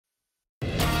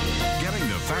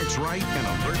That's right,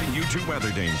 and alerting you to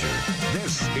weather danger.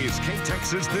 This is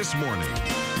KTXS This Morning.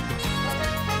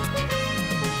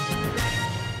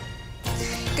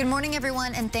 Good morning,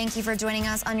 everyone, and thank you for joining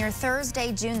us on your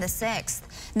Thursday, June the 6th.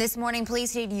 This morning,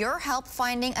 police need your help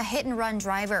finding a hit-and-run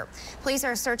driver. Police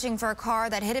are searching for a car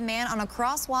that hit a man on a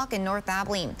crosswalk in North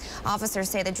Abilene. Officers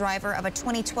say the driver of a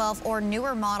 2012 or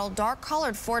newer model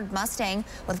dark-colored Ford Mustang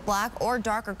with black or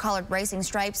darker colored racing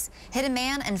stripes hit a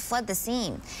man and fled the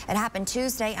scene. It happened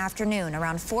Tuesday afternoon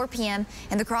around 4 p.m.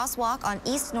 in the crosswalk on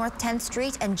East North 10th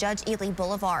Street and Judge Ely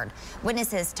Boulevard.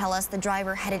 Witnesses tell us the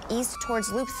driver headed east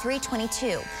towards Loop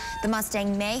 322. The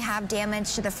Mustang may have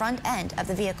damage to the front end of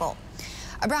the vehicle.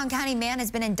 A Brown County man has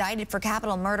been indicted for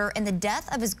capital murder in the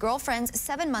death of his girlfriend's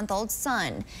 7-month-old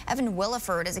son. Evan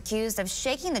Williford is accused of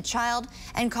shaking the child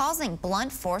and causing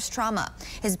blunt force trauma.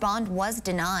 His bond was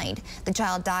denied. The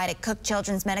child died at Cook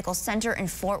Children's Medical Center in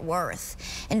Fort Worth.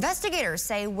 Investigators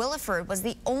say Williford was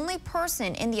the only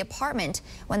person in the apartment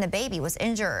when the baby was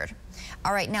injured.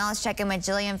 All right, now let's check in with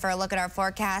Jillian for a look at our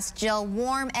forecast. Jill,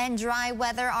 warm and dry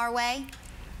weather our way?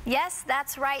 Yes,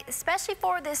 that's right. Especially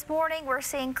for this morning, we're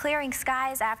seeing clearing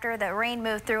skies after the rain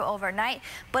moved through overnight,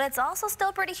 but it's also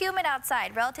still pretty humid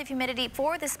outside. Relative humidity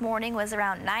for this morning was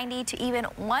around 90 to even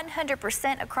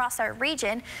 100% across our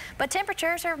region, but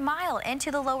temperatures are mild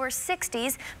into the lower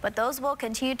 60s, but those will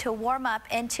continue to warm up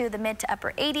into the mid to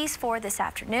upper 80s for this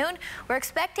afternoon. We're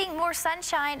expecting more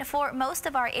sunshine for most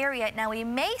of our area. Now, we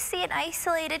may see an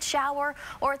isolated shower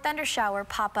or thunder shower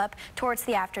pop up towards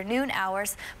the afternoon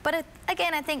hours, but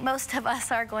again, I think most of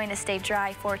us are going to stay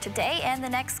dry for today and the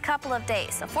next couple of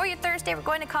days. So for your Thursday, we're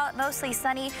going to call it mostly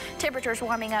sunny. Temperatures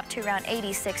warming up to around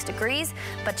 86 degrees.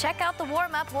 But check out the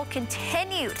warm up. We'll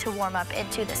continue to warm up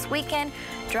into this weekend.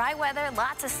 Dry weather,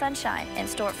 lots of sunshine in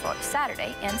store for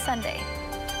Saturday and Sunday.